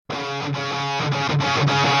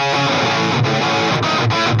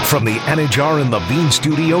From the Anajar and Levine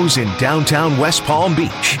Studios in downtown West Palm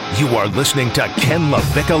Beach, you are listening to Ken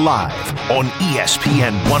LaVicka Live on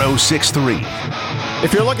ESPN 106.3.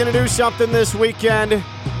 If you're looking to do something this weekend,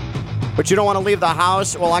 but you don't want to leave the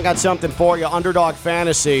house, well, I got something for you. Underdog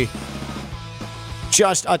Fantasy.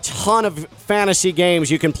 Just a ton of fantasy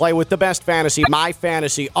games you can play with the best fantasy. My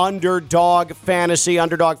Fantasy, Underdog Fantasy,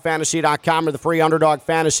 UnderdogFantasy.com, or the free Underdog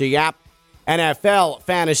Fantasy app. NFL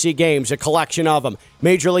fantasy games, a collection of them.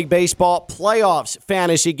 Major League Baseball playoffs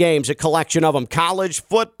fantasy games, a collection of them. College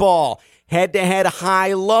football, head-to-head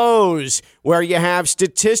high-lows, where you have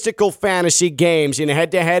statistical fantasy games and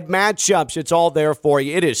head-to-head matchups. It's all there for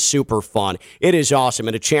you. It is super fun. It is awesome,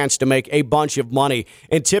 and a chance to make a bunch of money.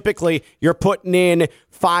 And typically, you're putting in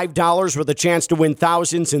 $5 with a chance to win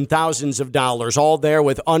thousands and thousands of dollars, all there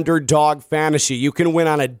with Underdog Fantasy. You can win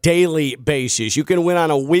on a daily basis. You can win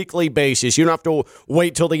on a weekly basis. You don't have to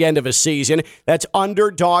wait till the end of a season. That's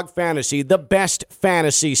Underdog Fantasy, the best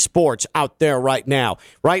fantasy sports out there right now.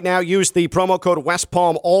 Right now, use the promo code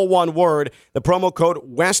WestPalm, all one word. The promo code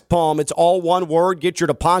WestPalm, it's all one word. Get your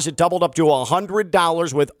deposit doubled up to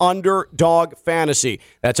 $100 with Underdog Fantasy.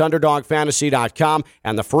 That's UnderdogFantasy.com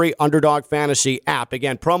and the free Underdog Fantasy app.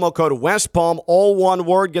 Again, promo code WestPalm, all one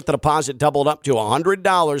word. Get the deposit doubled up to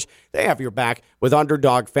 $100. They have your back with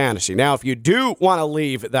Underdog Fantasy. Now, if you do want to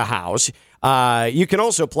leave the house, you can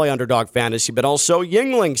also play Underdog Fantasy, but also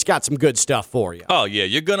Yingling's got some good stuff for you. Oh, yeah.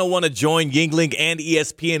 You're going to want to join Yingling and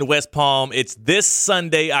ESPN West Palm. It's this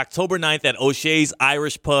Sunday, October 9th at O'Shea's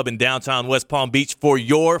Irish Pub in downtown West Palm Beach for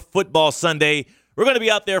your football Sunday. We're going to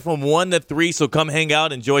be out there from 1 to 3, so come hang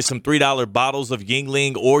out, enjoy some $3 bottles of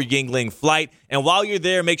Yingling or Yingling Flight. And while you're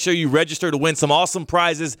there, make sure you register to win some awesome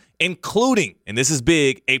prizes, including, and this is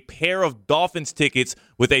big, a pair of Dolphins tickets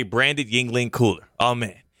with a branded Yingling cooler. Oh,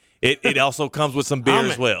 man. It also comes with some beer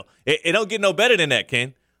as well. It don't get no better than that,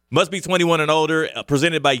 Ken. Must be 21 and older,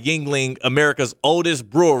 presented by Yingling, America's oldest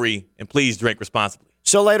brewery, and please drink responsibly.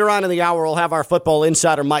 So later on in the hour, we'll have our football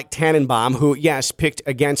insider, Mike Tannenbaum, who, yes, picked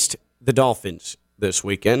against the Dolphins this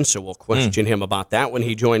weekend, so we'll question him about that when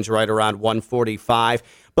he joins right around 1:45.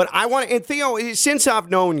 But I want to, and Theo, since I've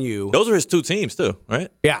known you, those are his two teams too, right?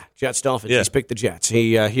 Yeah, Jets, Dolphins. Yeah. He's picked the Jets.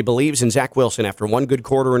 He believes in Zach Wilson after one good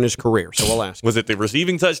quarter in his career. So we'll ask. Was it the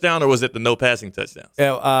receiving touchdown or was it the no passing touchdowns?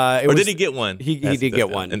 Or did he get one? He did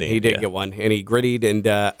get one. He did get one, and he grittied. And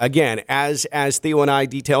again, as Theo and I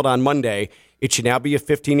detailed on Monday, it should now be a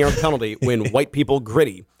 15-yard penalty when white people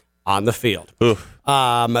gritty on the field.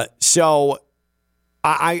 So.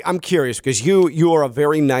 I'm curious because you are a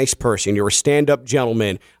very nice person. You're a stand-up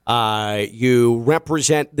gentleman. You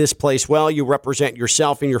represent this place well. You represent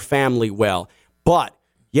yourself and your family well. But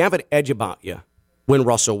you have an edge about you when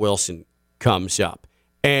Russell Wilson comes up.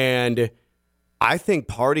 And I think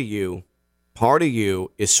part of you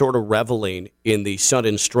is sort of reveling in the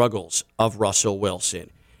sudden struggles of Russell Wilson.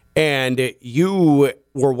 And you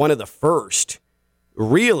were one of the first,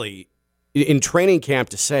 really, in training camp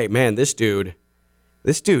to say, man, this dude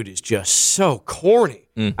is just so corny.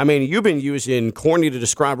 I mean, you've been using corny to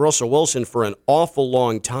describe Russell Wilson for an awful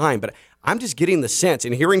long time, but I'm just getting the sense,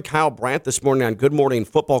 and hearing Kyle Brandt this morning on Good Morning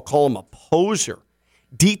Football call him a poser,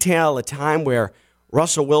 detail a time where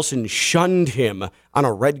Russell Wilson shunned him on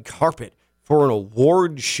a red carpet for an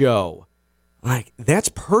award show. Like, that's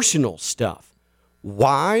personal stuff.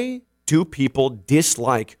 Why do people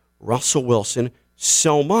dislike Russell Wilson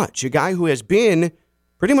so much? A guy who has been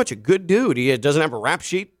pretty much a good dude. He doesn't have a rap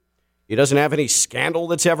sheet. He doesn't have any scandal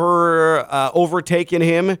that's ever overtaken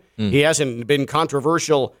him. He hasn't been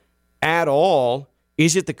controversial at all.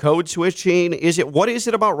 Is it the code switching? What is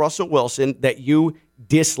it about Russell Wilson that you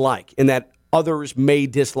dislike and that others may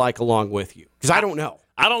dislike along with you? Because I don't know.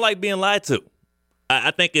 I don't like being lied to.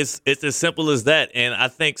 I think it's as simple as that. And I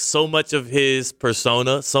think so much of his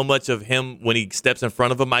persona, so much of him when he steps in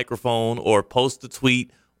front of a microphone or posts a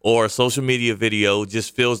tweet or a social media video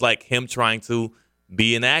just feels like him trying to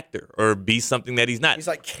be an actor or be something that he's not. He's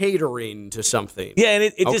like catering to something. Yeah, and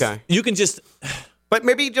it just, you can just... But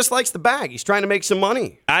maybe he just likes the bag. He's trying to make some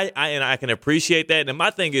money. I can appreciate that. And my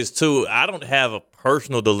thing is, too, I don't have a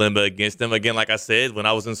personal dilemma against him. Again, like I said, when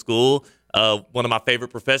I was in school, one of my favorite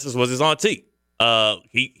professors was his auntie.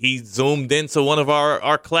 He zoomed into one of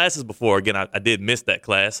our classes before. Again, I did miss that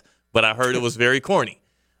class, but I heard it was very corny.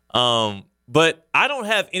 But I don't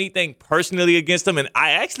have anything personally against him, and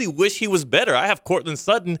I actually wish he was better. I have Cortland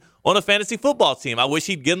Sutton on a fantasy football team. I wish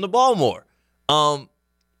he'd get him the ball more.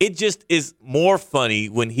 It just is more funny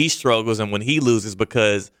when he struggles and when he loses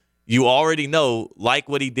because you already know, like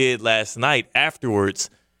what he did last night afterwards,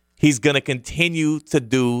 he's going to continue to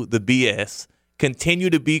do the BS,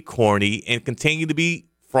 continue to be corny, and continue to be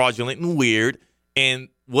fraudulent and weird. And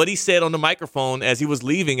what he said on the microphone as he was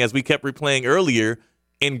leaving, as we kept replaying earlier,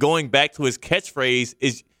 and going back to his catchphrase,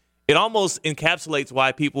 it almost encapsulates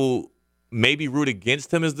why people maybe root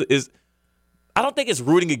against him. Is I don't think it's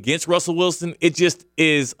rooting against Russell Wilson. It just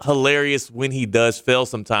is hilarious when he does fail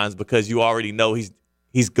sometimes, because you already know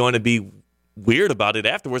he's going to be weird about it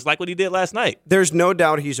afterwards, like what he did last night. There's no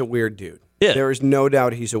doubt he's a weird dude. Yeah. There is no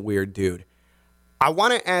doubt he's a weird dude. I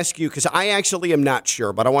want to ask you, because I actually am not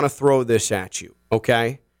sure, but I want to throw this at you,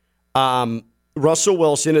 okay? Russell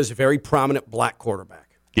Wilson is a very prominent black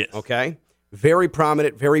quarterback. Yes. Okay? Very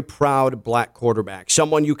prominent, very proud black quarterback.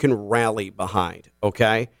 Someone you can rally behind,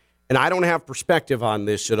 okay? And I don't have perspective on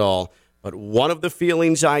this at all, but one of the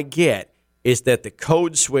feelings I get is that the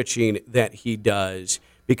code switching that he does,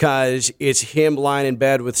 because it's him lying in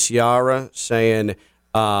bed with Ciara saying,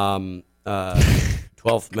 12th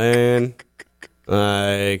man,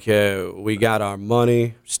 we got our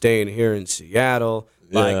money, staying here in Seattle,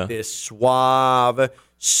 like this suave,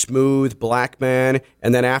 smooth black man.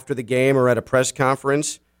 And then after the game or at a press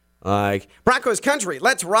conference, like, Broncos country,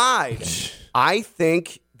 let's ride. I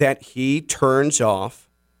think that he turns off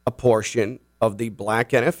a portion of the black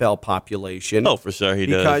NFL population. Oh, for sure he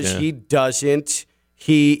does. Because he doesn't,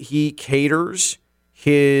 he caters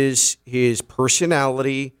his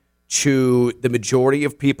personality to the majority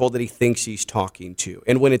of people that he thinks he's talking to.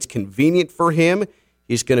 And when it's convenient for him,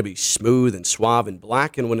 he's going to be smooth and suave and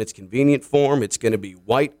black. And when it's convenient for him, it's going to be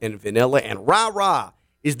white and vanilla and rah-rah.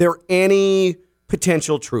 Is there any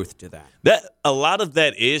potential truth to that? That a lot of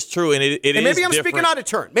that is true, and it and maybe is I'm different. speaking out of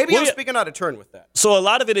turn. Maybe I'm speaking out of turn with that. So a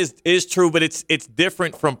lot of it is true, but it's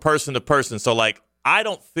different from person to person. So like, I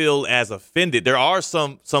don't feel as offended. There are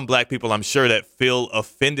some black people, I'm sure, that feel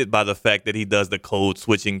offended by the fact that he does the code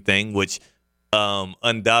switching thing, which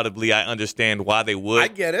undoubtedly I understand why they would. I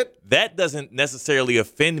get it. That doesn't necessarily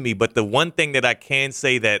offend me, but the one thing that I can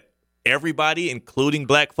say that everybody, including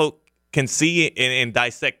black folk, can see and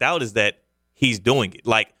dissect out is that he's doing it.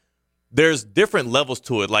 Like, there's different levels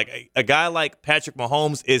to it. Like, a guy like Patrick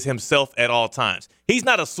Mahomes is himself at all times. He's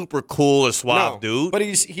not a super cool or suave dude. But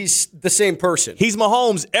he's the same person. He's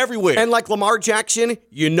Mahomes everywhere. And like Lamar Jackson,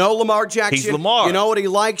 you know Lamar Jackson. He's Lamar. You know what he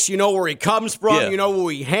likes. You know where he comes from. Yeah. You know who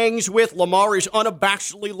he hangs with. Lamar is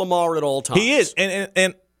unabashedly Lamar at all times. He is.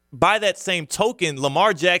 And by that same token,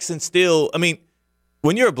 Lamar Jackson still, I mean,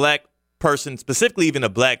 when you're a black person, specifically even a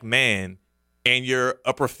black man, and you're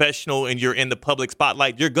a professional and you're in the public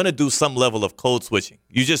spotlight, you're going to do some level of code switching.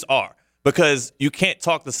 You just are. Because you can't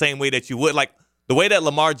talk the same way that you would. Like, the way that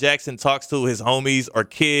Lamar Jackson talks to his homies or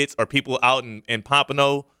kids or people out in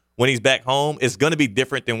Pompano when he's back home is going to be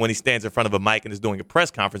different than when he stands in front of a mic and is doing a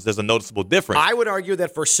press conference. There's a noticeable difference. I would argue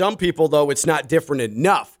that for some people, though, it's not different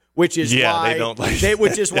enough, which is why they don't like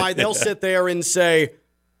which is why they'll sit there and say,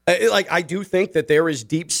 like, I do think that there is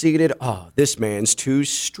deep-seated, this man's too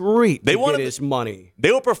street to get his money.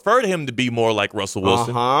 They would prefer him to be more like Russell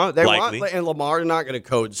Wilson. They want, and Lamar not going to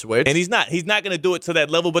code switch. And he's not going to do it to that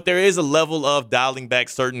level, but there is a level of dialing back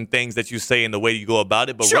certain things that you say and the way you go about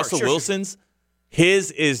it. But Russell Wilson's,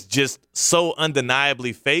 his is just so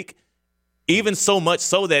undeniably fake, even so much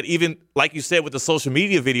so that even, like you said, with the social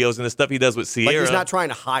media videos and the stuff he does with Sierra. Like, he's not trying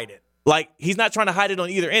to hide it. Like, he's not trying to hide it on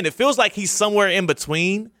either end. It feels like he's somewhere in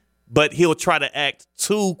between, but he'll try to act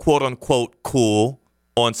too, quote-unquote, cool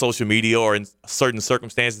on social media or in certain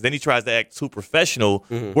circumstances. Then he tries to act too professional,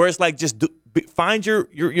 where it's like, just find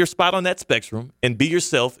your spot on that spectrum and be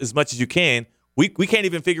yourself as much as you can. We can't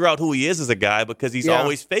even figure out who he is as a guy because he's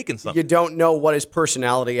always faking something. You don't know what his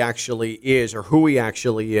personality actually is or who he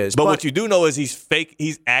actually is. But what you do know is he's fake.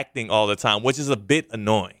 He's acting all the time, which is a bit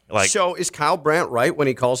annoying. Like, so is Kyle Brandt right when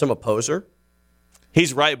he calls him a poser?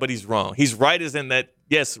 He's right, but he's wrong. He's right as in that,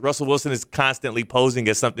 yes, Russell Wilson is constantly posing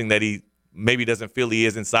as something that he maybe doesn't feel he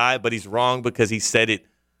is inside, but he's wrong because he said it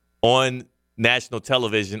on national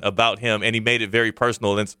television about him, and he made it very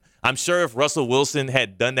personal. And I'm sure if Russell Wilson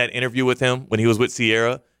had done that interview with him when he was with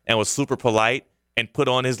Sierra and was super polite and put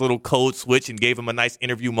on his little code switch and gave him a nice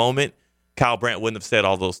interview moment, Kyle Brandt wouldn't have said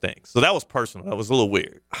all those things. So that was personal. That was a little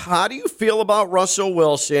weird. How do you feel about Russell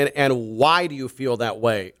Wilson, and why do you feel that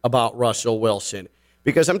way about Russell Wilson?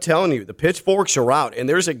 Because I'm telling you, the pitchforks are out, and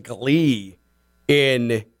there's a glee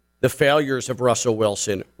in the failures of Russell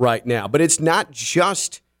Wilson right now. But it's not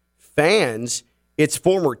just fans. It's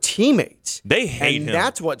former teammates. They hate him. And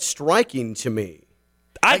that's what's striking to me.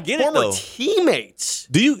 I get it, though. Former teammates.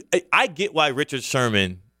 I get why Richard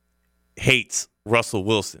Sherman hates Russell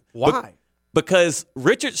Wilson. Why? because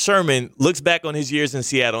Richard Sherman looks back on his years in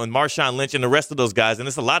Seattle and Marshawn Lynch and the rest of those guys, and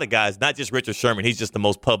it's a lot of guys, not just Richard Sherman. He's just the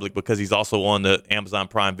most public because he's also on the Amazon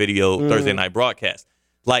Prime Video Thursday night broadcast.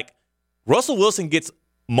 Like, Russell Wilson gets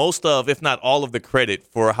most of, if not all of the credit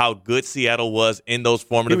for how good Seattle was in those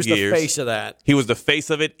formative years. He was the face of that. He was the face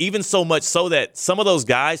of it, even so much so that some of those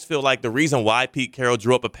guys feel like the reason why Pete Carroll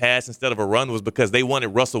drew up a pass instead of a run was because they wanted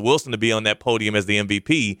Russell Wilson to be on that podium as the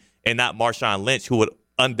MVP and not Marshawn Lynch, who would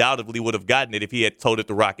have gotten it if he had told it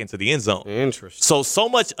to rock into the end zone. Interesting. So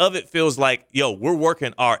much of it feels like, we're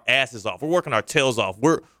working our asses off. We're working our tails off.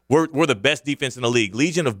 We're the best defense in the league.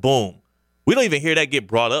 Legion of Boom. We don't even hear that get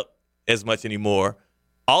brought up as much anymore.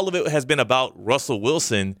 All of it has been about Russell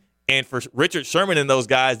Wilson. And for Richard Sherman and those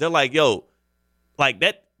guys, they're like,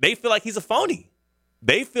 that they feel like he's a phony.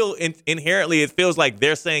 They feel inherently, it feels like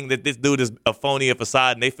they're saying that this dude is a phony, a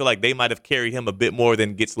facade, and they feel like they might have carried him a bit more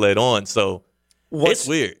than gets led on. So it's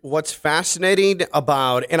weird. What's fascinating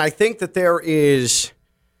about, and I think that there's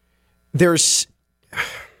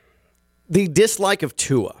the dislike of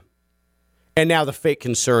Tua. And now the fake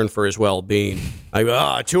concern for his well-being.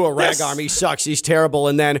 Like, Tua rag arm, he sucks, he's terrible.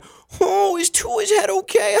 And then, is Tua's head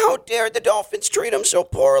okay? How dare the Dolphins treat him so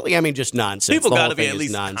poorly? I mean, just nonsense. People got to be at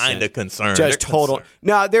least kind of concerned. Just total. Concerned.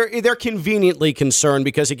 No, they're conveniently concerned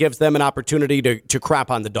because it gives them an opportunity to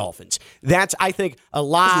crap on the Dolphins. That's, I think, a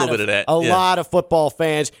lot of football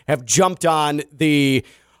fans have jumped on the,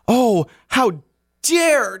 how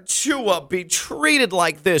dare Tua be treated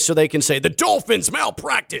like this so they can say the Dolphins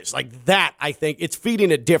malpractice. Like that, I think it's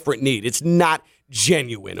feeding a different need. It's not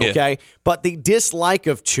genuine, okay? Yeah. But the dislike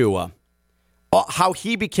of Tua, how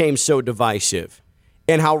he became so divisive,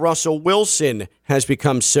 and how Russell Wilson has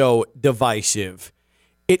become so divisive,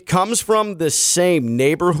 it comes from the same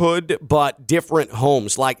neighborhood but different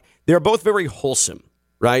homes. Like, they're both very wholesome,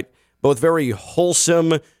 right? Both very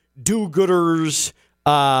wholesome do-gooders.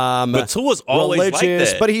 But Tua's always like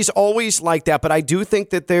that. But he's always like that. But I do think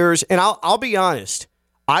that there's, and I'll be honest,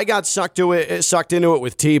 I got sucked into it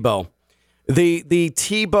with Tebow. The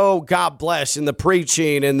Tebow, God bless, and the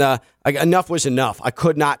preaching and enough was enough. I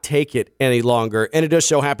could not take it any longer. And it just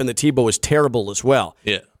so happened that Tebow was terrible as well.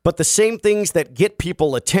 Yeah. But the same things that get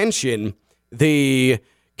people attention, the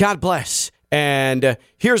God bless, and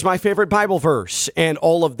here's my favorite Bible verse, and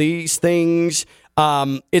all of these things,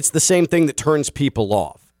 it's the same thing that turns people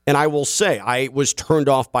off. And I will say, I was turned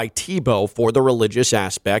off by Tebow for the religious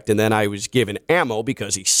aspect, and then I was given ammo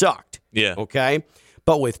because he sucked. Yeah. Okay?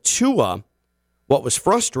 But with Tua, what was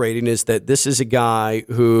frustrating is that this is a guy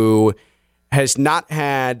who has not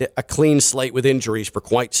had a clean slate with injuries for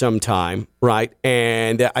quite some time, right?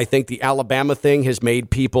 And I think the Alabama thing has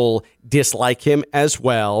made people dislike him as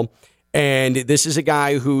well. And this is a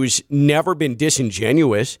guy who's never been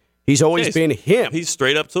disingenuous. He's always been him. He's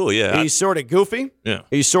straight up too, yeah. He's sort of goofy. Yeah.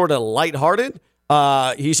 He's sort of lighthearted.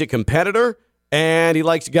 He's a competitor, and he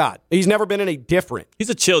likes God. He's never been any different. He's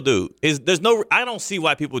a chill dude. I don't see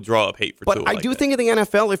why people draw up hate for Tua. But I do think in the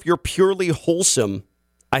NFL, if you're purely wholesome,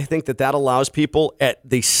 I think that allows people at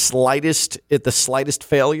the slightest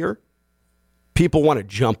failure, people want to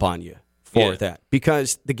jump on you for that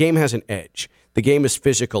because the game has an edge. The game is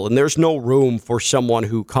physical, and there's no room for someone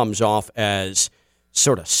who comes off as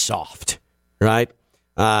sort of soft, right?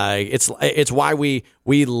 It's why we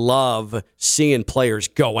love seeing players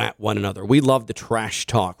go at one another. We love the trash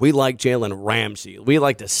talk. We like Jalen Ramsey. We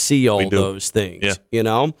like to see all those things, you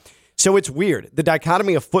know? So it's weird. The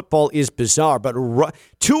dichotomy of football is bizarre, but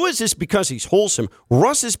Tua's is because he's wholesome.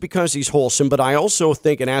 Russ is because he's wholesome, but I also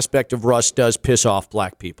think an aspect of Russ does piss off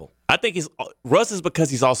black people. I think Russ is because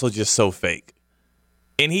he's also just so fake.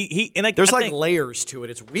 And there's layers to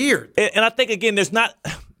it. It's weird. And I think, again, there's not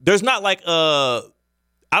like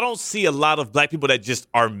I don't see a lot of black people that just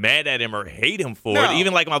are mad at him or hate him for it.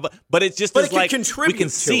 Even like but it's just it like we can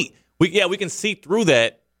see we can see through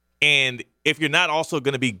that. And if you're not also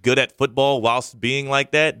going to be good at football whilst being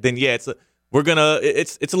like that, then it's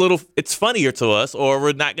funnier to us, or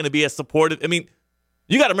we're not going to be as supportive. I mean,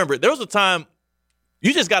 you got to remember, there was a time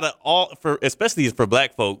you just got to especially for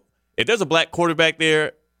black folk. If there's a black quarterback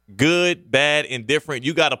there, good, bad, indifferent,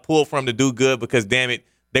 you got to pull for him to do good because, damn it,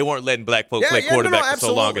 they weren't letting black folk play quarterback for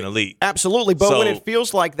so long in the league. Absolutely. But when it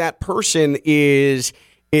feels like that person is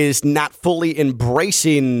not fully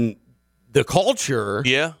embracing the culture,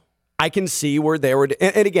 I can see where they were.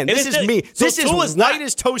 And again, this is me. This is white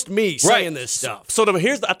as toast me saying this stuff. So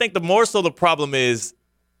I think the more so the problem is,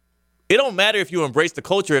 it don't matter if you embrace the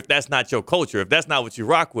culture if that's not your culture, if that's not what you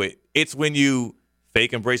rock with. It's when you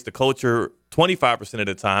fake embrace the culture 25% of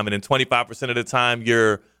the time, and then 25% of the time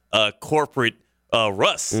you're corporate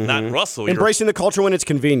Russ, not Russell. Embracing the culture when it's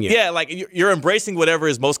convenient. Yeah, like you're embracing whatever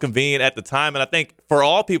is most convenient at the time. And I think for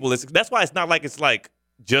all people, that's why it's not like it's like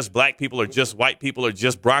just black people or just white people or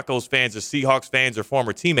just Broncos fans or Seahawks fans or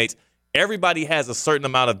former teammates. Everybody has a certain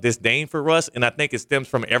amount of disdain for Russ, and I think it stems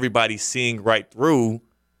from everybody seeing right through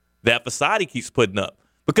that facade he keeps putting up.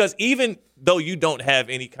 Because even though you don't have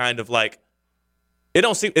any kind of like, it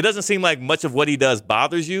doesn't seem like much of what he does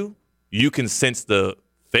bothers you, you can sense the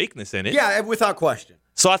fakeness in it. Yeah, without question.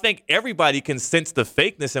 So I think everybody can sense the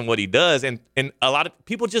fakeness in what he does, and a lot of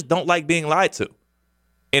people just don't like being lied to.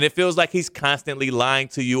 And it feels like he's constantly lying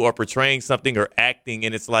to you or portraying something or acting,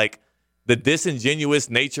 and it's like the disingenuous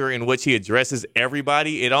nature in which he addresses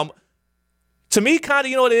everybody. To me, kind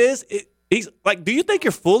of, you know what it is? He's like, do you think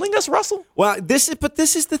you're fooling us, Russell? Well, this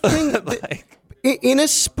is the thing. like, in a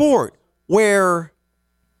sport where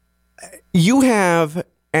you have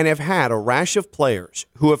and have had a rash of players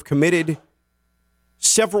who have committed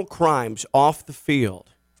several crimes off the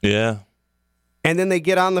field. Yeah. And then they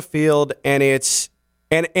get on the field and it's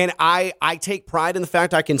and I take pride in the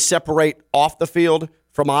fact I can separate off the field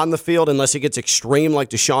from on the field unless it gets extreme like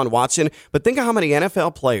Deshaun Watson. But think of how many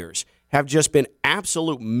NFL players have just been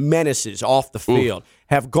absolute menaces off the field,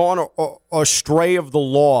 have gone astray of the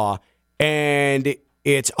law, and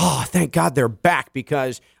it's, thank God they're back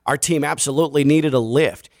because our team absolutely needed a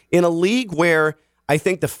lift. In a league where I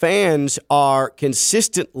think the fans are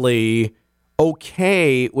consistently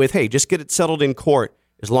okay with, hey, just get it settled in court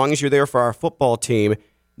as long as you're there for our football team.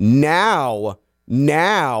 Now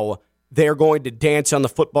they're going to dance on the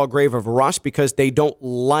football grave of Russ because they don't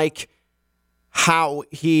like how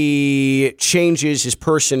he changes his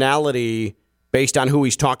personality based on who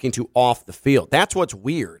he's talking to off the field. That's what's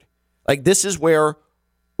weird. Like, this is where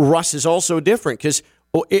Russ is also different because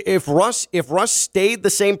if Russ stayed the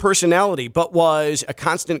same personality but was a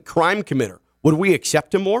constant crime committer, would we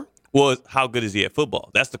accept him more? Well, how good is he at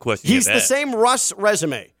football? That's the question. He's the same Russ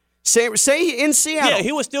resume. Say in Seattle. Yeah,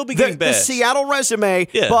 he would still be getting bad. The Seattle resume,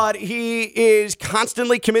 but he is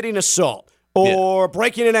constantly committing assault or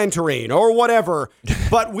breaking and entering or whatever.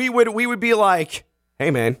 But we would be like, hey,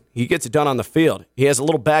 man, he gets it done on the field. He has a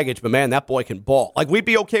little baggage, but, man, that boy can ball. Like, we'd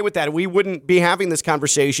be okay with that. We wouldn't be having this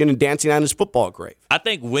conversation and dancing on his football grave. I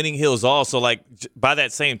think winning heals all. So, like, by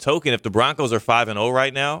that same token, if the Broncos are 5-0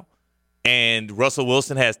 right now and Russell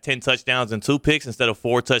Wilson has 10 touchdowns and 2 picks instead of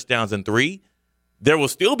 4 touchdowns and 3, there will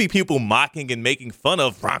still be people mocking and making fun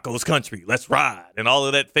of Broncos country. Let's ride and all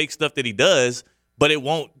of that fake stuff that he does, but it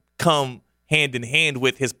won't come hand in hand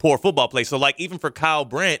with his poor football play. So, like, even for Kyle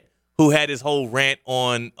Brandt, who had his whole rant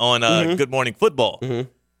on Good Morning Football,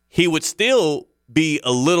 he would still be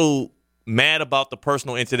a little mad about the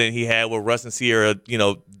personal incident he had where Russ and Sierra,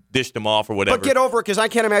 dished him off or whatever. But get over it, because I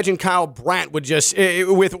can't imagine Kyle Brandt would just,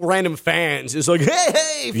 with random fans, is like,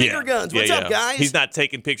 hey, finger guns, what's up, guys? He's not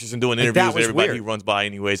taking pictures and doing interviews with everybody he runs by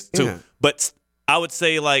anyways, too. Yeah. But I would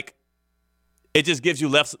say, like, it just gives you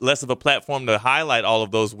less of a platform to highlight all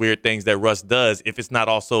of those weird things that Russ does if it's not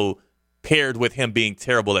also paired with him being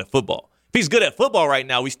terrible at football. If he's good at football right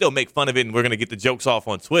now, we still make fun of it and we're going to get the jokes off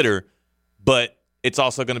on Twitter, but it's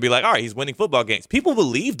also going to be like, all right, he's winning football games. People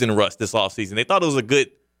believed in Russ this offseason. They thought it was a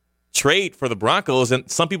good trade for the Broncos, and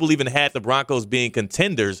some people even had the Broncos being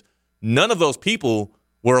contenders. None of those people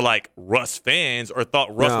were like Russ fans or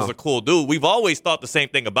thought Russ was a cool dude. We've always thought the same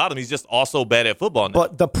thing about him. He's just also bad at football now.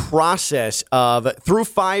 But the process of through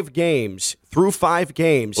five games,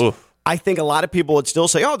 I think a lot of people would still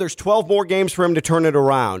say, there's 12 more games for him to turn it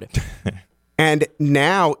around. And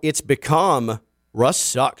now it's become Russ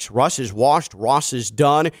sucks. Russ is washed. Russ is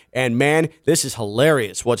done. And, man, this is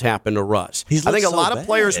hilarious what's happened to Russ. I think a lot of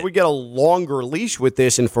players would get a longer leash with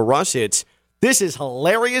this. And for Russ, this is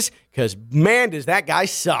hilarious because, man, does that guy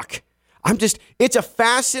suck. It's a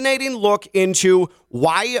fascinating look into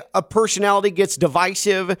why a personality gets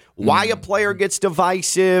divisive, why a player gets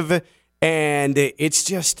divisive. And it's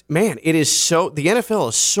just, man, the NFL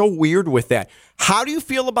is so weird with that. How do you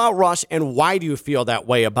feel about Russ, and why do you feel that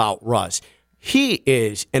way about Russ? He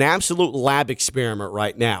is an absolute lab experiment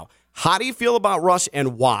right now. How do you feel about Russ,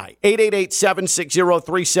 and why?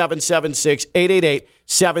 888-760-3776,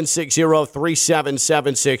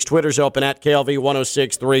 888-760-3776. Twitter's open at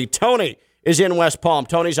KLV1063. Tony is in West Palm.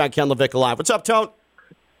 Tony's on Ken LaVicka Live. What's up, Tone?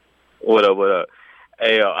 What up?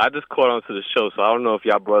 Hey, I just caught on to the show, so I don't know if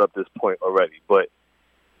y'all brought up this point already, but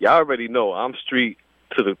y'all already know I'm street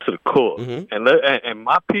to the core. Mm-hmm. And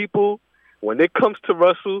my people, when it comes to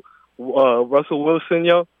Russell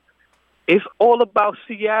Wilson, it's all about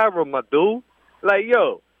Ciara, my dude. Like,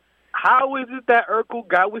 how is it that Urkel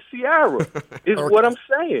got with Ciara? Is what I'm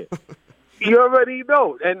saying. You already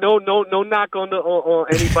know, and no knock on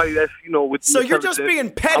anybody that's with. So you're just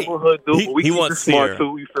being petty. I'm a hood dude, but we he keep wants it smart Sierra.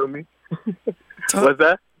 too. You feel me? What's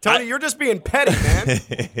that? Tony, you're just being petty, man.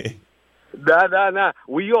 Nah.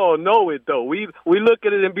 We all know it though. We look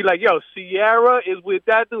at it and be like, yo, Sierra is with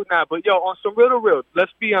that dude now. But yo, on some real,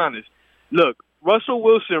 let's be honest. Look, Russell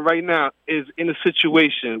Wilson right now is in a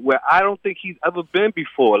situation where I don't think he's ever been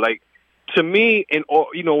before. Like, to me,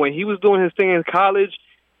 when he was doing his thing in college,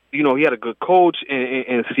 he had a good coach.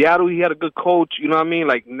 In Seattle, he had a good coach. You know what I mean?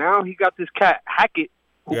 Like, now he got this cat Hackett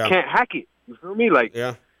who can't hack it. You feel me? Like,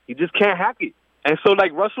 he just can't hack it. And so,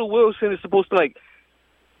 like, Russell Wilson is supposed to, like,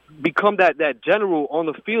 become that general on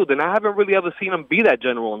the field, and I haven't really ever seen him be that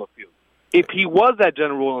general on the field. If he was that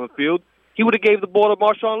general on the field, he would have gave the ball to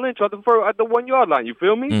Marshawn Lynch at the 1-yard line. You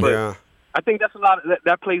feel me? But I think that's a lot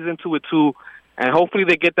that plays into it too, and hopefully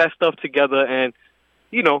they get that stuff together. And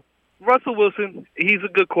Russell Wilson, he's a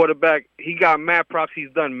good quarterback. He got mad props. He's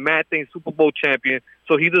done mad things. Super Bowl champion,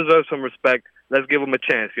 so he deserves some respect. Let's give him a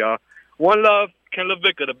chance, y'all. One love. Ken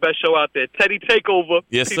LaVicka, the best show out there. Teddy Takeover.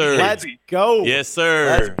 Yes, sir. Let's go. Yes, sir.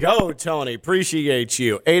 Let's go, Tony. Appreciate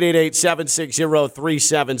you.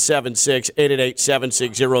 888-760-3776.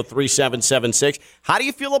 888-760-3776. How do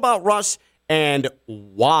you feel about Russ and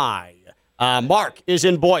why? Mark is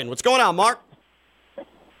in Boynton. What's going on, Mark?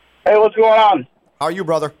 Hey, what's going on? How are you,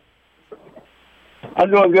 brother?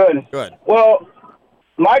 I'm doing good. Good. Well,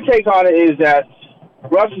 my take on it is that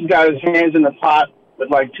Russ has got his hands in the pot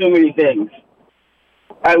with, like, too many things.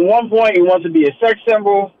 At one point, he wants to be a sex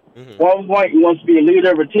symbol. One point, he wants to be a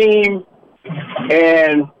leader of a team.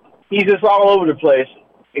 And he's just all over the place.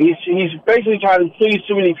 And he's basically trying to please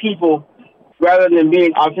too many people rather than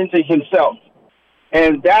being authentic himself.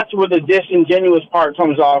 And that's where the disingenuous part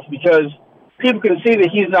comes off, because people can see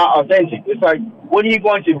that he's not authentic. It's like, what are you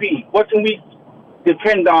going to be? What can we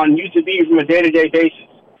depend on you to be from a day-to-day basis?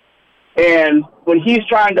 And when he's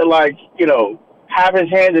trying to, like, have his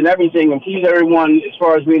hands in everything and please everyone as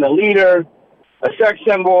far as being a leader, a sex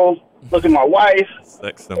symbol, look at my wife.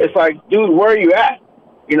 It's like, dude, where are you at?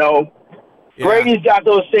 Brady's got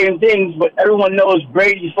those same things, but everyone knows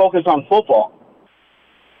Brady's focused on football.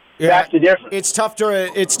 That's the difference. It's tough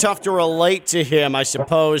to relate to him, I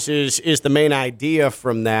suppose, is the main idea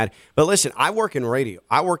from that. But listen, I work in radio.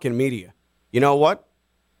 I work in media. You know what?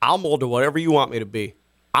 I'll mold to whatever you want me to be.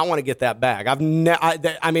 I want to get that bag. I've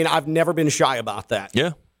never been shy about that.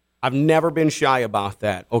 Yeah. I've never been shy about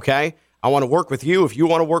that, okay? I want to work with you if you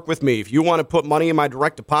want to work with me. If you want to put money in my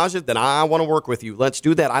direct deposit, then I want to work with you. Let's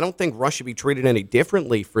do that. I don't think Russ should be treated any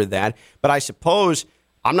differently for that, but I suppose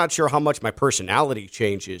I'm not sure how much my personality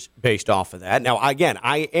changes based off of that. Now, again,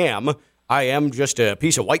 I am just a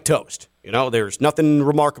piece of white toast. There's nothing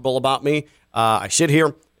remarkable about me. I sit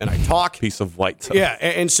here and I talk. Piece of white toast. Yeah,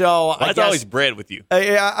 and so I guess always bread with you.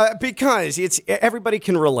 Because everybody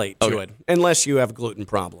can relate to it, unless you have gluten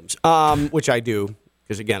problems, which I do,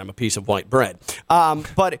 because again, I'm a piece of white bread.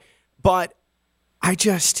 But I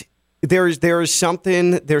just there's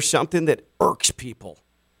something that irks people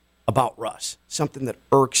about Russ. Something that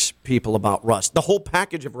irks people about Russ. The whole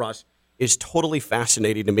package of Russ is totally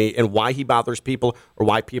fascinating to me, and why he bothers people or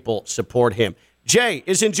why people support him. Jay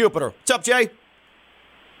is in Jupiter. What's up, Jay?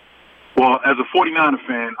 Well, as a 49er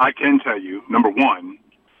fan, I can tell you, number one,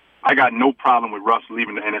 I got no problem with Russ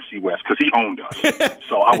leaving the NFC West because he owned us.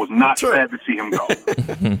 So I was not sad to see him go.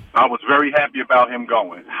 I was very happy about him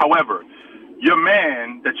going. However, your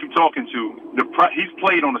man that you're talking to, he's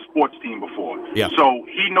played on a sports team before. Yeah. So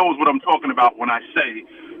he knows what I'm talking about when I say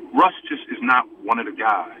Russ just is not one of the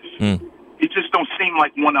guys. He just don't seem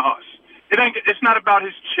like one of us. It's not about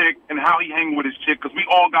his chick and how he hang with his chick, because we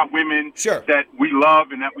all got women that we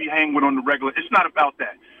love and that we hang with on the regular. It's not about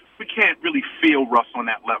that. We can't really feel Russ on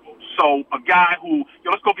that level. So a guy who,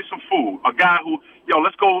 let's go get some food. A guy who,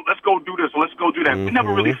 let's go do this or let's go do that. We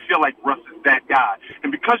never really feel like Russ is that guy.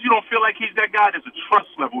 And because you don't feel like he's that guy, there's a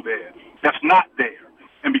trust level there that's not there.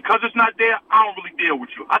 And because it's not there, I don't really deal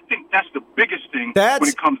with you. I think that's the biggest thing when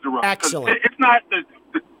it comes to Russ. Excellent. It's not the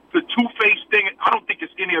two-faced thing. I don't think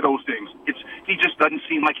it's any of those things. He just doesn't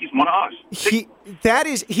seem like he's one of us.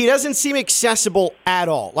 He doesn't seem accessible at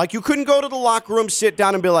all. Like, you couldn't go to the locker room, sit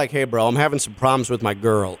down, and be like, hey, bro, I'm having some problems with my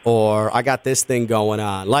girl, or I got this thing going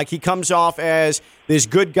on. Like, he comes off as this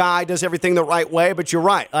good guy, does everything the right way, but you're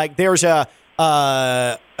right. Like, there's a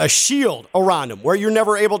shield around him where you're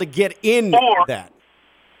never able to get in that.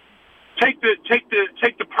 Take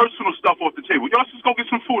the personal stuff off the table. Let's just go get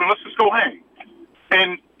some food and let's just go hang.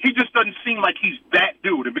 And he just doesn't seem like he's that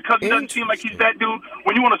dude. And because he doesn't seem like he's that dude,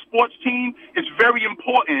 when you're on a sports team, it's very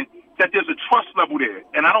important that there's a trust level there,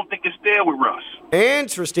 and I don't think it's there with Russ.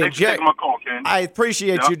 Interesting, Thanks Jay. for taking my call, Ken. I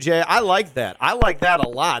appreciate you, Jay. I like that. I like that a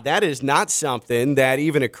lot. That is not something that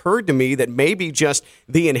even occurred to me that maybe just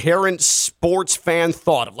the inherent sports fan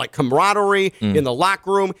thought of, like camaraderie in the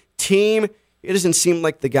locker room, team. It doesn't seem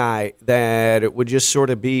like the guy that it would just sort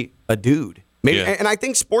of be a dude. Maybe, and I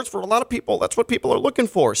think sports, for a lot of people, that's what people are looking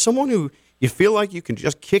for. Someone who you feel like you can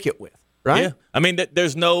just kick it with, right? Yeah. I mean,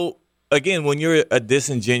 there's no, again, when you're a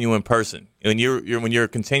disingenuous person, when you're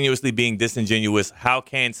continuously being disingenuous, how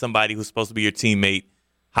can somebody who's supposed to be your teammate,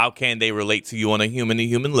 how can they relate to you on a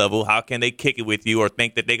human-to-human level? How can they kick it with you or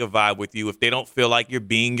think that they can vibe with you if they don't feel like you're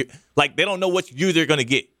being, like they don't know what they're going to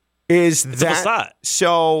get? It's a facade.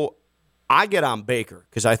 So I get on Baker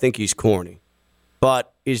because I think he's corny.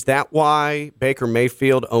 But is that why Baker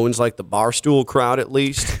Mayfield owns like the Barstool crowd at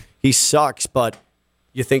least? He sucks, but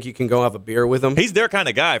you think you can go have a beer with him? He's their kind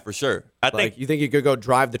of guy for sure. You think you could go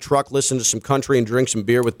drive the truck, listen to some country, and drink some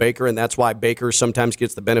beer with Baker, and that's why Baker sometimes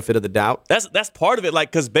gets the benefit of the doubt? That's part of it,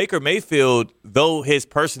 like, because Baker Mayfield, though his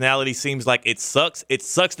personality seems like it sucks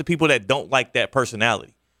to people that don't like that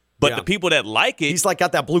personality. But the people that like it, he's like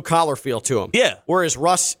got that blue collar feel to him. Yeah. Whereas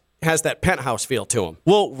Russ has that penthouse feel to him.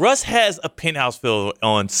 Well, Russ has a penthouse feel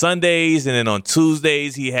on Sundays, and then on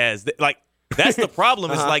Tuesdays he has that's the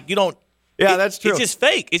problem. It's like you don't. Yeah, that's true. It's just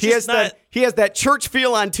fake. He has that church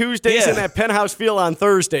feel on Tuesdays and that penthouse feel on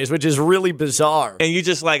Thursdays, which is really bizarre. And you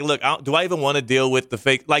just like, look, do I even want to deal with the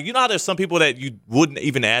fake? Like, you know how there's some people that you wouldn't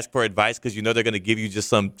even ask for advice because you know they're going to give you just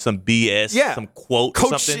some BS, some quote,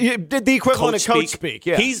 or something. The equivalent of coach speak.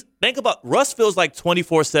 Yeah. Think about Russ feels like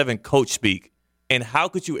 24/7 coach speak, and how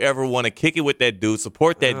could you ever want to kick it with that dude,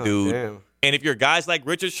 support that dude? Damn. And if you're guys like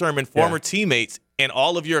Richard Sherman, former teammates, and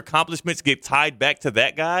all of your accomplishments get tied back to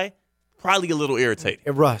that guy, probably a little irritating.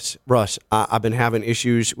 Hey, Russ, I've been having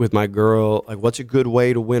issues with my girl. Like, what's a good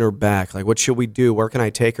way to win her back? Like, what should we do? Where can I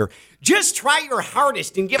take her? Just try your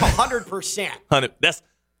hardest and give 100%.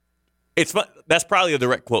 That's probably a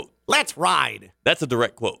direct quote. Let's ride. That's a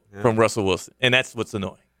direct quote from Russell Wilson, and that's what's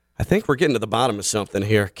annoying. I think we're getting to the bottom of something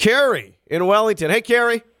here. Carrie in Wellington. Hey,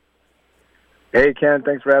 Carrie. Hey, Ken.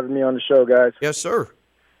 Thanks for having me on the show, guys. Yes, sir.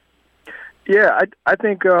 Yeah, I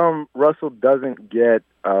think Russell doesn't get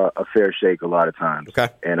a fair shake a lot of times. Okay.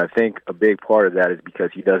 And I think a big part of that is because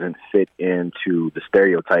he doesn't fit into the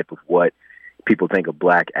stereotype of what people think a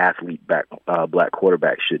black athlete, black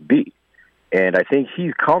quarterback should be. And I think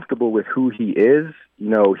he's comfortable with who he is. You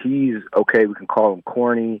know, he's okay. We can call him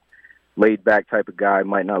corny, laid-back type of guy.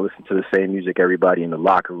 Might not listen to the same music everybody in the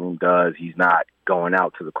locker room does. He's not going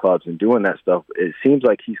out to the clubs and doing that stuff. It seems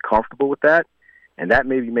like he's comfortable with that. And that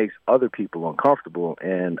maybe makes other people uncomfortable.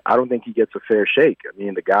 And I don't think he gets a fair shake. I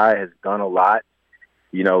mean, the guy has done a lot.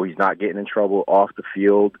 You know, he's not getting in trouble off the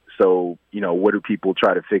field. So, you know, what do people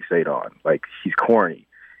try to fixate on? Like, he's corny.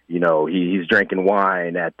 You know, he's drinking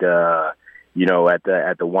wine at the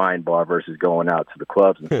wine bar versus going out to the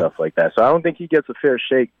clubs and stuff like that. So I don't think he gets a fair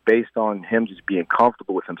shake based on him just being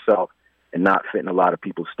comfortable with himself and not fitting a lot of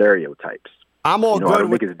people's stereotypes. I'm all good. I don't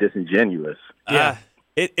think it's disingenuous. Yeah.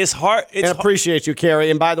 It's hard. I appreciate you,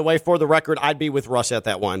 Carrie. And by the way, for the record, I'd be with Russ at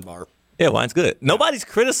that wine bar. Yeah, wine's good. Nobody's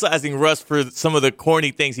criticizing Russ for some of the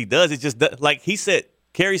corny things he does. It's just that, like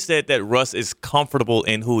Carrie said that Russ is comfortable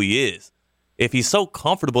in who he is. If he's so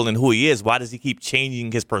comfortable in who he is, why does he keep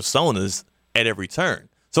changing his personas at every turn?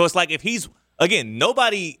 So it's like if he's, again,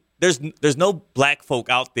 there's no black folk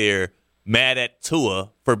out there mad at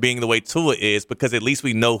Tua for being the way Tua is because at least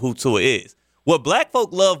we know who Tua is. What black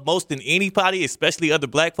folk love most than anybody, especially other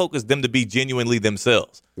black folk, is them to be genuinely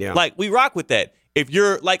themselves. Yeah. Like, we rock with that. If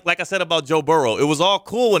you're, like I said about Joe Burrow, it was all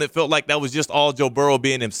cool when it felt like that was just all Joe Burrow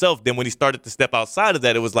being himself. Then when he started to step outside of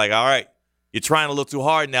that, it was like, all right, you're trying a little too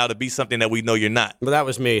hard now to be something that we know you're not. But that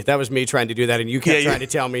was me. That was me trying to do that, and you kept trying to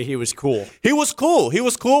tell me he was cool. He was cool. He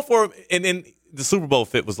was cool for him. And then the Super Bowl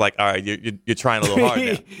fit was like, all right, you're trying a little hard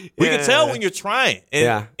now. We can tell when you're trying.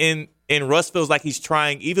 And Russ feels like he's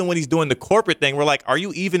trying, even when he's doing the corporate thing. We're like, are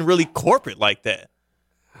you even really corporate like that?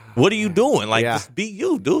 What are you doing? Like, just be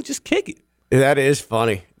you, dude. Just kick it. That is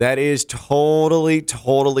funny. That is totally,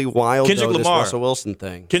 totally wild, this Russell Wilson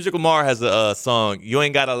thing. Kendrick Lamar has a song, You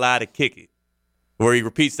Ain't Gotta Lie to Kick It, where he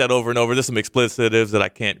repeats that over and over. There's some explicitives that I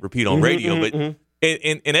can't repeat on radio, but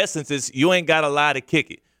in essence, it's you ain't gotta lie to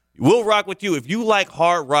kick it. We'll rock with you. If you like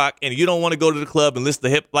hard rock and you don't want to go to the club and listen to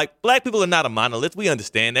hip, like, black people are not a monolith. We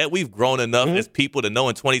understand that. We've grown enough as people to know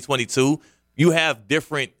in 2022 you have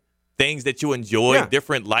different things that you enjoy,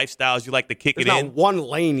 different lifestyles you like to kick There's it not in. one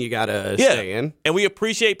lane you got to stay in. And we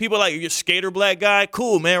appreciate people like, you're a skater black guy,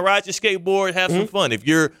 cool, man, ride your skateboard, have some fun. If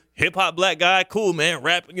you're hip-hop black guy, cool, man,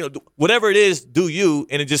 rap, whatever it is, do you.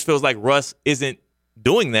 And it just feels like Russ isn't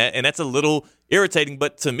doing that, and that's a little irritating.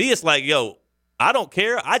 But to me, it's like, yo, I don't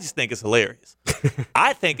care. I just think it's hilarious.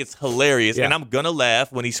 I think it's hilarious, and I'm going to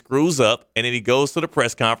laugh when he screws up, and then he goes to the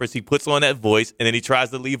press conference, he puts on that voice, and then he tries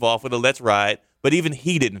to leave off with a let's ride, but even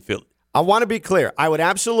he didn't feel it. I want to be clear. I would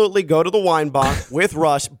absolutely go to the wine bar with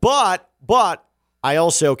Russ, but I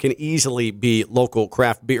also can easily be local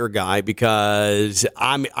craft beer guy because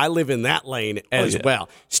I live in that lane as well.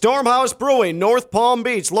 Stormhouse Brewing, North Palm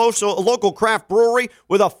Beach, local craft brewery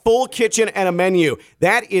with a full kitchen and a menu.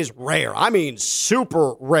 That is rare. I mean,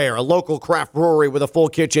 super rare. A local craft brewery with a full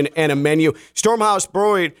kitchen and a menu. Stormhouse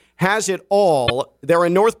Brewing has it all. They're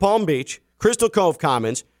in North Palm Beach, Crystal Cove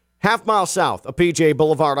Commons, half-mile south of PGA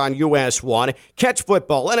Boulevard on US 1. Catch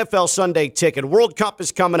football, NFL Sunday Ticket. World Cup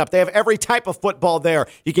is coming up. They have every type of football there.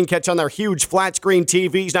 You can catch on their huge flat-screen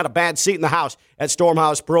TVs. Not a bad seat in the house at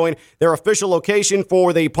Stormhouse Brewing. Their official location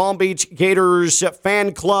for the Palm Beach Gators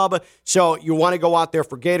fan club. So you want to go out there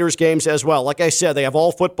for Gators games as well. Like I said, they have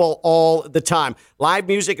all football all the time. Live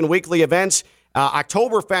music and weekly events.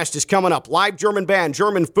 Oktoberfest is coming up. Live German band,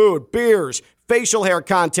 German food, beers, facial hair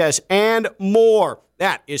contests, and more.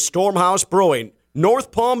 That is Stormhouse Brewing,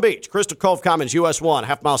 North Palm Beach, Crystal Cove Commons, US 1,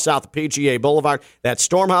 half-mile south of PGA Boulevard. That's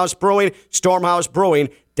Stormhouse Brewing,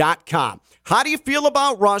 stormhousebrewing.com. How do you feel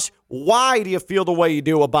about Russ? Why do you feel the way you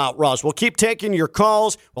do about Russ? We'll keep taking your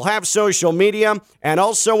calls. We'll have social media. And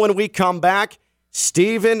also when we come back,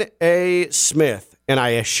 Stephen A. Smith. And I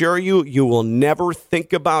assure you, you will never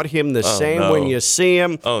think about him the same when you see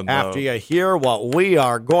him after you hear what we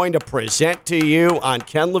are going to present to you on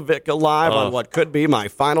Ken LaVicka Live on what could be my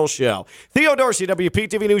final show. Theo Dorsey,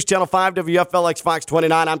 WPTV News Channel 5, WFLX Fox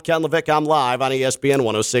 29. I'm Ken LaVicka. I'm live on ESPN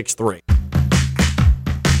 106.3.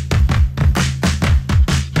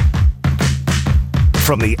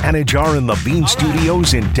 From the Anajar and Levine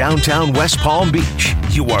Studios in downtown West Palm Beach,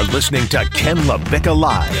 you are listening to Ken LaVicka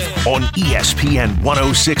Live on ESPN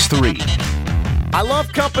 106.3. I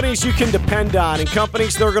love companies you can depend on and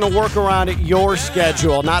companies that are going to work around your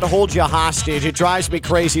schedule, not hold you hostage. It drives me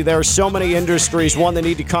crazy. There are so many industries, one, that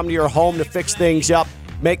need to come to your home to fix things up,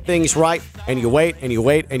 make things right, and you wait, and you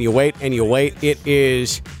wait, and you wait, and you wait. It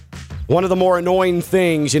is one of the more annoying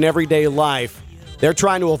things in everyday life. They're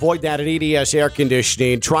trying to avoid that at EDS Air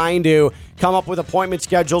Conditioning, trying to come up with appointment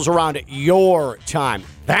schedules around your time.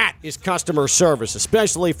 That is customer service,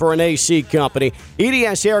 especially for an AC company.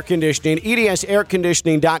 EDS Air Conditioning,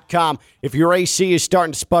 edsairconditioning.com. If your AC is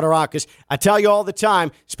starting to sputter out, because I tell you all the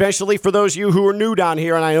time, especially for those of you who are new down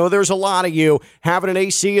here, and I know there's a lot of you, having an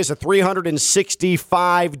AC is a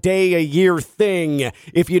 365-day-a-year thing.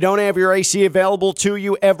 If you don't have your AC available to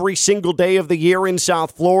you every single day of the year in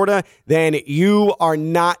South Florida, then you are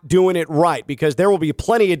not doing it right, because there will be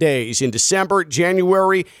plenty of days in December,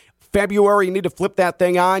 January, February, you need to flip that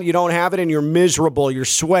thing on. You don't have it, and you're miserable. You're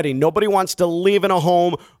sweating. Nobody wants to live in a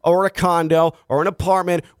home or a condo or an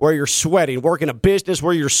apartment where you're sweating, work in a business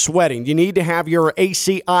where you're sweating. You need to have your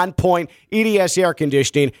AC on point. EDS Air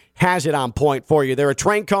Conditioning has it on point for you. They're a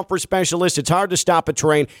train comfort specialist. It's hard to stop a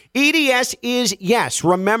train. EDS is yes.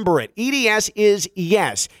 Remember it. EDS is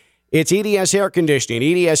yes. It's EDS Air Conditioning,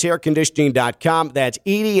 edsairconditioning.com. That's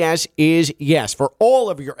EDS is yes for all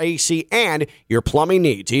of your AC and your plumbing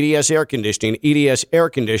needs. EDS Air Conditioning,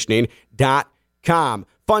 edsairconditioning.com.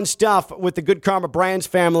 Fun stuff with the Good Karma Brands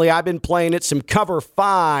family. I've been playing it. Some Cover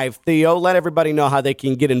 5, Theo. Let everybody know how they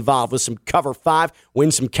can get involved with some Cover 5,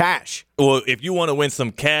 win some cash. Well, if you want to win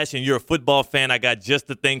some cash and you're a football fan, I got just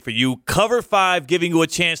the thing for you. Cover 5 giving you a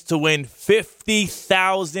chance to win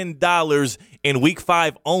 $50,000 in Week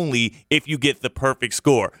 5 only if you get the perfect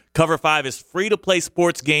score. Cover 5 is free-to-play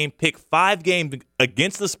sports game. Pick 5 games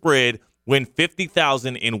against the spread. Win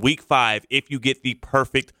 $50,000 in Week 5 if you get the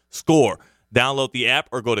perfect score. Download the app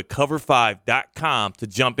or go to cover5.com to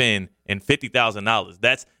jump in and $50,000.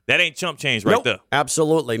 That ain't chump change right there.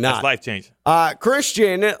 Absolutely not. That's life-changing.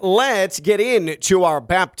 Christian, let's get into our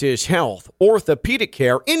Baptist Health Orthopedic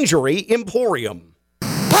Care Injury Emporium.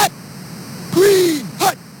 Hut! Green!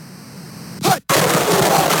 Hut! Hut!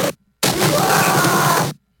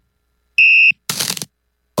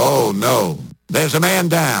 Oh, no. There's a man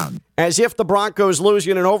down. As if the Broncos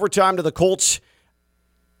losing in overtime to the Colts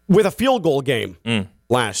with a field goal game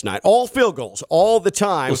last night. All field goals, all the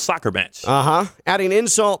time. It was a soccer match. Adding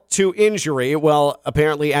insult to injury. Well,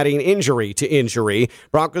 apparently adding injury to injury.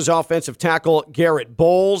 Broncos offensive tackle Garrett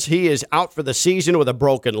Bowles. He is out for the season with a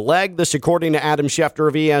broken leg. This according to Adam Schefter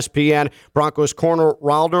of ESPN. Broncos corner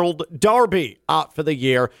Ronald Darby out for the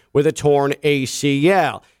year with a torn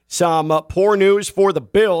ACL. Some poor news for the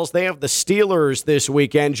Bills. They have the Steelers this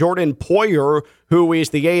weekend. Jordan Poyer, who is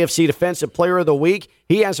the AFC Defensive Player of the Week,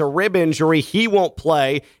 he has a rib injury. He won't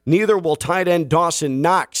play. Neither will tight end Dawson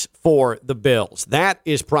Knox for the Bills. That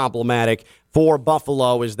is problematic for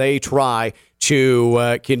Buffalo as they try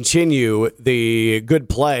to continue the good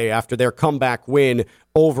play after their comeback win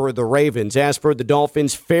over the Ravens. As for the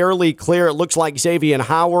Dolphins, fairly clear. It looks like Xavier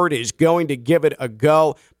Howard is going to give it a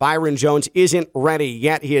go. Byron Jones isn't ready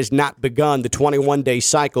yet. He has not begun the 21-day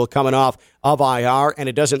cycle coming off of IR, and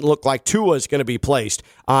it doesn't look like Tua is going to be placed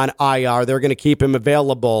on IR. They're going to keep him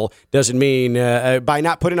available. Doesn't mean by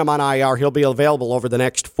not putting him on IR, he'll be available over the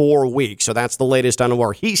next 4 weeks. So that's the latest on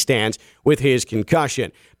where he stands with his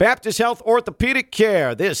concussion. Baptist Health Orthopedic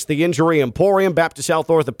Care. The Injury Emporium. Baptist Health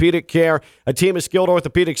Orthopedic Care, a team of skilled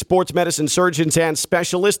orthopedic sports medicine surgeons and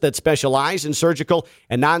specialists that specialize in surgical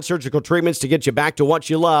and non-surgical treatments to get you back to what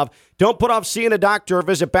you love. Don't put off seeing a doctor.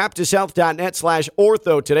 Visit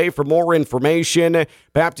baptisthealth.net/ortho today for more information.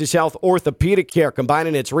 Baptist Health Orthopedic Care,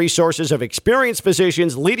 combining its resources of experienced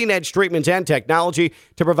physicians, leading-edge treatments, and technology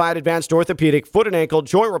to provide advanced orthopedic, foot and ankle,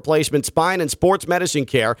 joint replacement, spine, and sports medicine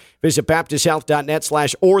care. Visit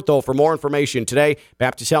baptisthealth.net/ortho for more information today.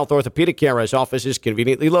 Baptist Health Orthopedic Care has offices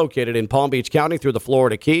conveniently located in Palm Beach County through the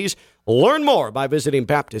Florida Keys. Learn more by visiting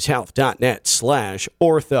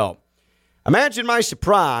baptisthealth.net/ortho. Imagine my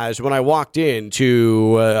surprise when I walked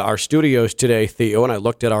into our studios today, Theo, and I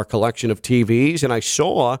looked at our collection of TVs, and I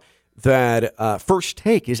saw that First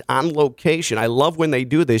Take is on location. I love when they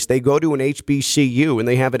do this. They go to an HBCU, and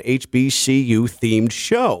they have an HBCU-themed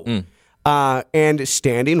show. And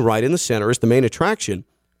standing right in the center is the main attraction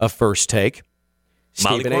of First Take,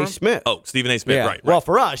 Stephen A. Smith. Oh, Stephen A. Smith, yeah. right. Well,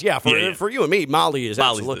 for us, for you and me, Molly is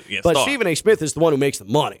absolutely. But Stephen A. Smith is the one who makes the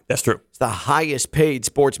money. That's true. It's the highest paid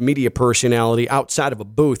sports media personality outside of a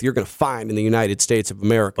booth you're going to find in the United States of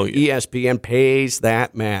America. Oh, yeah. ESPN pays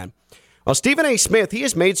that man. Well, Stephen A. Smith, he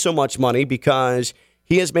has made so much money because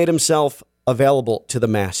he has made himself available to the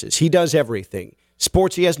masses. He does everything.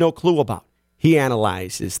 Sports he has no clue about. He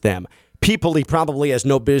analyzes them. People he probably has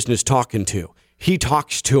no business talking to. He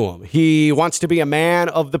talks to them. He wants to be a man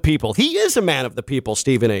of the people. He is a man of the people,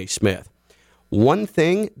 Stephen A. Smith. One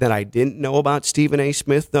thing that I didn't know about Stephen A.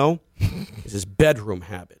 Smith, though, is his bedroom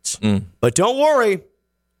habits. But don't worry.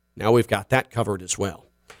 Now we've got that covered as well.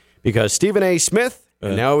 Because Stephen A. Smith,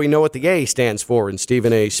 and now we know what the A stands for in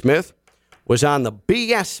Stephen A. Smith, was on the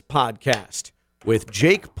BS podcast with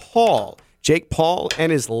Jake Paul. Jake Paul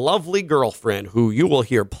and his lovely girlfriend, who you will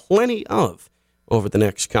hear plenty of over the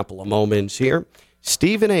next couple of moments here.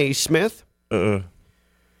 Stephen A. Smith, he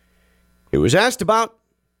was asked about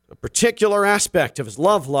a particular aspect of his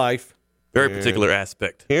love life. Very particular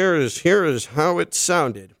aspect. Here is how it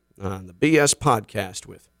sounded on the BS podcast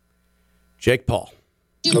with Jake Paul.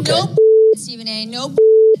 Okay. No Stephen A. No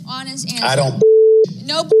honest answer. I don't.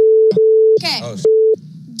 No okay. Oh,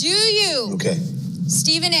 do you, okay.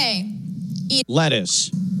 Stephen A., eat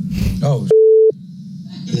lettuce? Oh,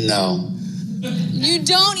 no. You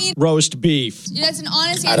don't eat roast beef? That's an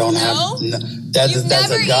honest answer. I don't no? have.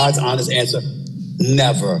 That's a God's honest answer.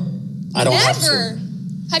 Never. I don't have to.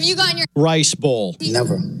 Have you gotten your rice bowl?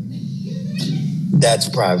 Never. That's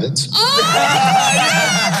private. Oh!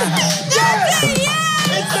 That's a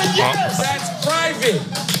yes! That's private.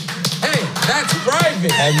 Hey, that's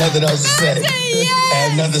private. I have nothing else to say. Yes! I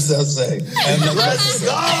have nothing else to say. Let's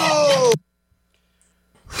go.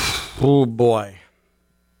 Oh, boy.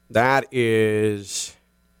 That is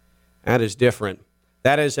different.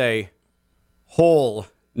 That is a whole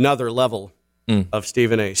nother level of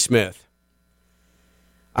Stephen A. Smith.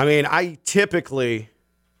 I mean, I typically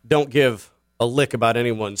don't give a lick about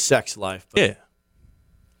anyone's sex life. But yeah.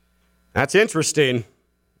 That's interesting.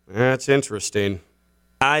 That's interesting.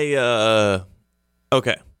 Okay.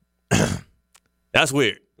 That's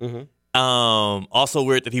weird. Mm-hmm. Also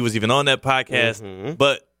weird that he was even on that podcast. Mm-hmm.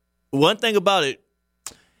 But one thing about it,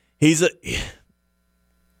 these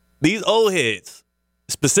old heads,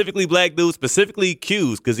 specifically black dudes, specifically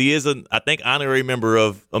Q's, because he is I think honorary member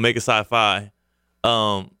of Omega Psi Phi.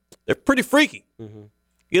 They're pretty freaky. Mm-hmm.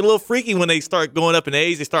 Get a little freaky when they start going up in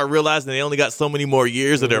age. They start realizing they only got so many more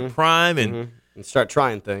years of their prime, and start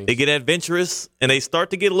trying things. They get adventurous, and they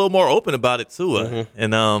start to get a little more open about it too.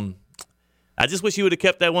 And I just wish he would have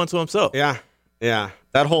kept that one to himself. Yeah.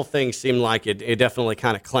 That whole thing seemed like it definitely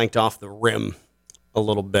kind of clanked off the rim a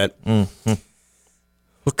little bit. Mm-hmm.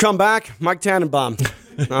 We'll come back. Mike Tannenbaum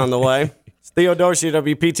on the way. It's Theo Dorsey,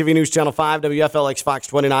 WPTV News Channel 5, WFLX Fox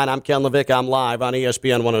 29. I'm Ken Levick. I'm live on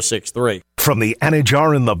ESPN 106.3. From the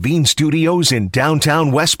Anajar and Levine Studios in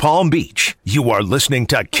downtown West Palm Beach, you are listening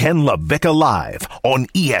to Ken LaVicka Live on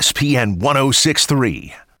ESPN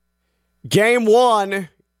 106.3. Game 1,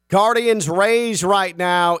 Guardians-Rays right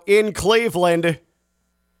now in Cleveland.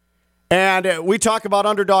 And we talk about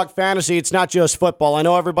underdog fantasy. It's not just football. I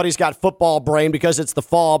know everybody's got football brain because it's the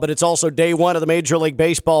fall, but it's also day 1 of the Major League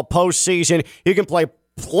Baseball postseason. You can play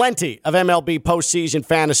plenty of MLB postseason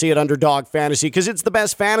fantasy at Underdog Fantasy because it's the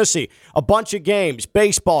best fantasy. A bunch of games,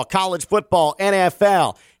 baseball, college football,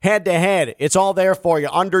 NFL, head-to-head. It's all there for you.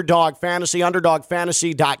 Underdog Fantasy,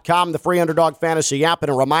 UnderdogFantasy.com, the free Underdog Fantasy app.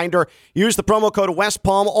 And a reminder, use the promo code West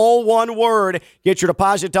Palm, all one word. Get your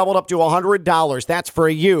deposit doubled up to $100. That's for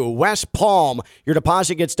you. West Palm, your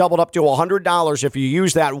deposit gets doubled up to $100 if you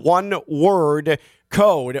use that one-word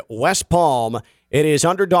code West Palm. It is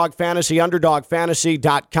Underdog Fantasy,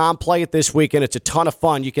 UnderdogFantasy.com. Play it this weekend. It's a ton of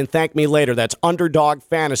fun. You can thank me later. That's Underdog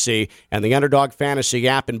Fantasy and the Underdog Fantasy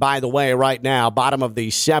app. And by the way, right now, bottom of the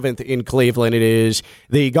 7th in Cleveland, it is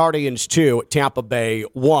the Guardians 2, Tampa Bay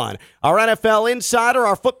 1. Our NFL insider,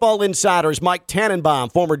 our football insider is Mike Tannenbaum,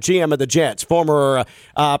 former GM of the Jets, former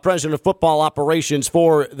president of football operations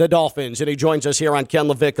for the Dolphins. And he joins us here on Ken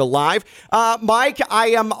LaVicka Live. Mike, I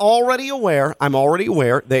am already aware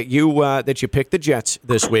that you picked the Jets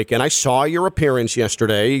this week, and I saw your appearance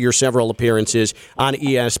yesterday, your several appearances on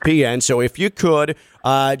ESPN. So if you could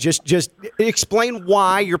just explain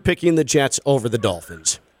why you're picking the Jets over the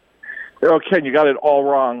Dolphins. Oh, Ken, you got it all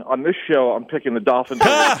wrong. On this show, I'm picking the Dolphins over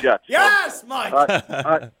the Jets. Yes, Mike.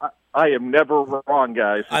 I am never wrong,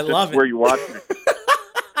 guys. I love it. Where you watch me.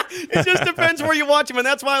 It just depends where you watch him, and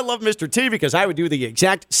that's why I love Mr. T, because I would do the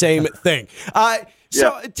exact same thing.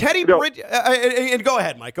 Teddy Bridge, and go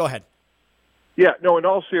ahead, Mike. Go ahead. Yeah, no, in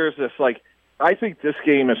all seriousness, I think this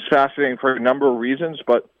game is fascinating for a number of reasons,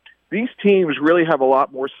 but these teams really have a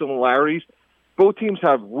lot more similarities. Both teams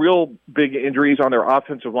have real big injuries on their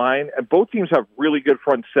offensive line, and both teams have really good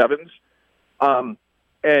front sevens.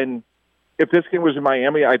 And if this game was in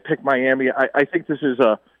Miami, I'd pick Miami. I think this is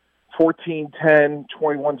a 14-10,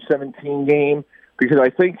 21-17 game, because I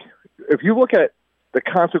think if you look at the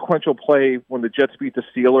consequential play when the Jets beat the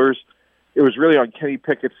Steelers, it was really on Kenny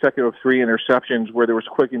Pickett's second of 3 interceptions where there was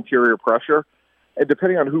quick interior pressure. And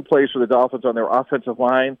depending on who plays for the Dolphins on their offensive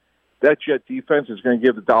line, that Jet defense is going to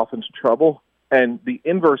give the Dolphins trouble. And the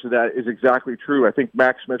inverse of that is exactly true. I think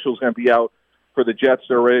Max Mitchell is going to be out for the Jets.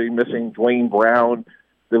 They're already missing Dwayne Brown.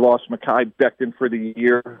 They lost Mekhi Becton for the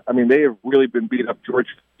year. I mean, they have really been beat up. George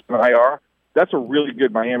IR. That's a really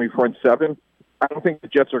good Miami front seven. I don't think the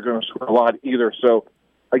Jets are going to score a lot either. So,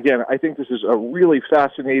 again, I think this is a really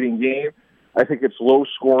fascinating game. I think it's low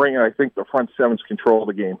scoring, and I think the front sevens control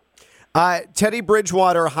the game. Teddy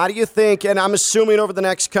Bridgewater, how do you think, and I'm assuming over the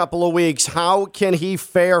next couple of weeks, how can he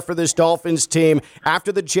fare for this Dolphins team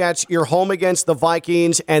after the Jets? You're home against the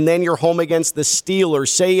Vikings, and then you're home against the Steelers.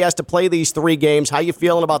 Say he has to play these 3 games. How you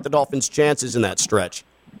feeling about the Dolphins' chances in that stretch?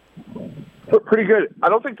 Pretty good. I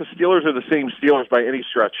don't think the Steelers are the same Steelers by any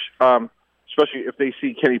stretch, especially if they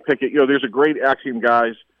see Kenny Pickett. There's a great axiom,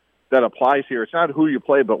 guys, that applies here. It's not who you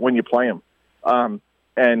play, but when you play them.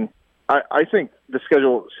 And I think the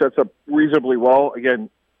schedule sets up reasonably well. Again,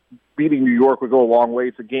 beating New York would go a long way.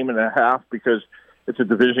 It's a game and a half because it's a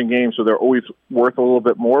division game, so they're always worth a little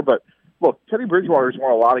bit more. But, look, Teddy Bridgewater's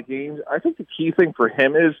won a lot of games. I think the key thing for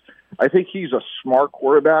him is I think he's a smart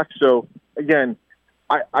quarterback. So, again,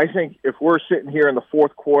 I think if we're sitting here in the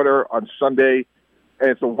fourth quarter on Sunday and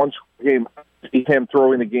it's a one-score game, I see him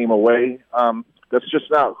throwing the game away. That's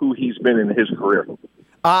just not who he's been in his career.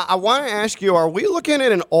 I want to ask you, are we looking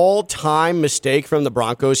at an all-time mistake from the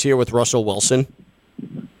Broncos here with Russell Wilson?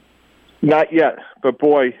 Not yet, but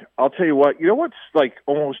boy, I'll tell you what. You know what's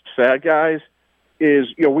almost sad, guys, is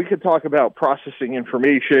we could talk about processing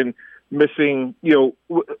information, missing. KJ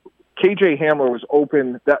Hamler was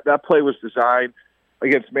open. That play was designed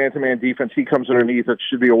against man-to-man defense. He comes underneath. It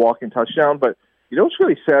should be a walking touchdown. But what's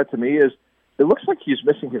really sad to me is it looks like he's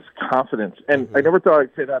missing his confidence. And I never thought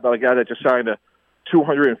I'd say that about a guy that just signed a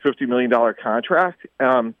 $250 million contract.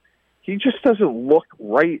 He just doesn't look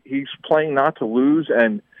right. He's playing not to lose,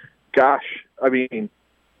 and gosh, I mean,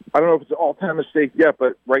 I don't know if it's an all-time mistake yet,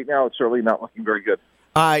 but right now it's certainly not looking very good.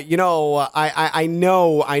 I know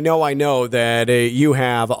that you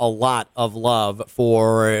have a lot of love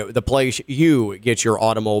for the place you get your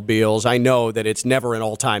automobiles. I know that it's never an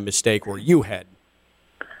all-time mistake where you head.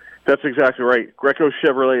 That's exactly right. Greco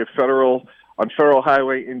Chevrolet of Federal on Federal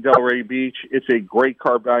Highway in Delray Beach. It's a great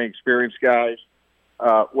car buying experience, guys.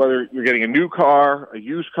 Whether you're getting a new car, a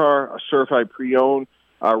used car, a certified pre-owned,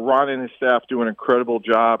 Ron and his staff do an incredible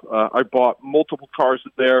job. I bought multiple cars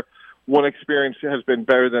there one experience has been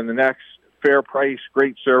better than the next. Fair price,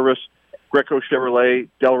 great service. Greco Chevrolet,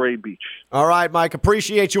 Delray Beach. All right, Mike.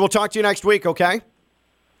 Appreciate you. We'll talk to you next week, okay?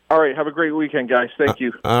 All right. Have a great weekend, guys. Thank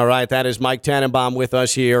you. All right. That is Mike Tannenbaum with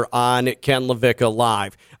us here on Ken LaVicka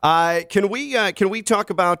Live. Can we talk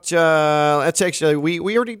about, that's actually,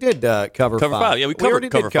 we already did cover five. Yeah, we already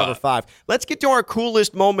did cover five. Let's get to our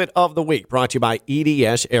coolest moment of the week, brought to you by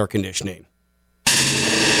EDS Air Conditioning.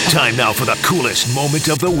 Time now for the coolest moment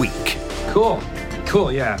of the week.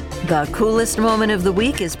 Cool, yeah. The coolest moment of the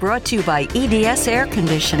week is brought to you by EDS Air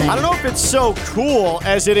Conditioning. I don't know if it's so cool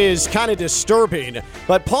as it is kind of disturbing,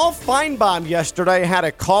 but Paul Finebaum yesterday had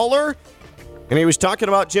a caller, and he was talking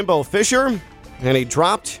about Jimbo Fisher, and he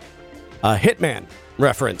dropped a Hitman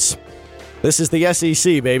reference. This is the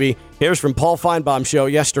SEC, baby. Here's from Paul Finebaum show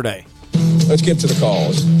yesterday. Let's get to the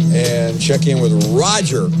calls and check in with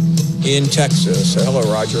Roger in Texas. Hello,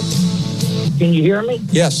 Roger. Can you hear me?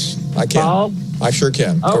 Yes, I can. Paul? I sure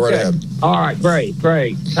can. Go right ahead. All right,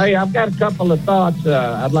 great. Hey, I've got a couple of thoughts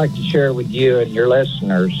I'd like to share with you and your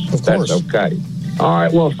listeners, if that's okay. All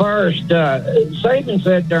right, well, first, Saban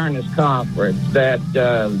said during his conference that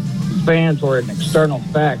fans were an external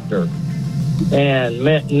factor and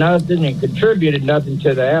meant nothing and contributed nothing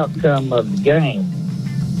to the outcome of the game,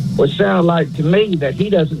 which sounded like to me that he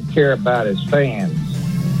doesn't care about his fans,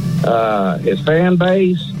 his fan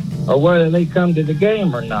base, or whether they come to the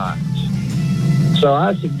game or not. So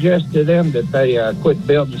I suggest to them that they quit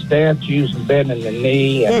building statues and bending the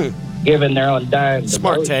knee and giving their undying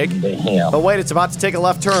smart take. To him. But wait, it's about to take a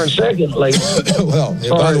left turn. Secondly, well,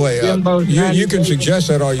 by the way, you can suggest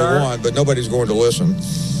that all you want, but nobody's going to listen.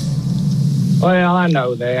 Well, I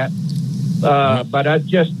know that, but that's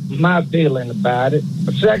just my feeling about it.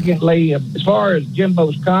 But secondly, as far as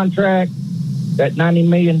Jimbo's contract, that $90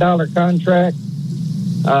 million contract,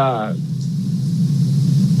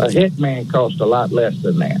 a hitman costs a lot less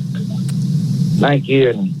than that. Thank you,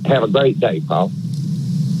 and have a great day, Paul.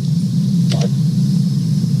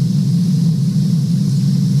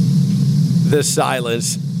 The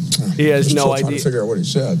silence. He has no idea. Trying to figure out what he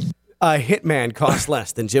said. A hitman costs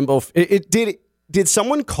less than Jimbo. Did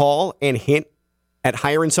someone call and hint at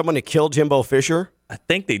hiring someone to kill Jimbo Fisher? I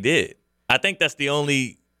think they did. I think that's the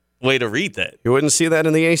only way to read that. You wouldn't see that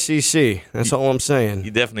in the ACC. That's all I'm saying.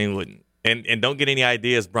 You definitely wouldn't. And don't get any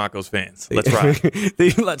ideas, Broncos fans. Let's ride.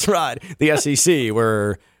 Let's ride. The SEC,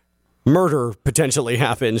 where murder potentially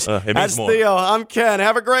happens. It means That's more. Theo. I'm Ken.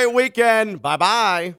 Have a great weekend. Bye-bye.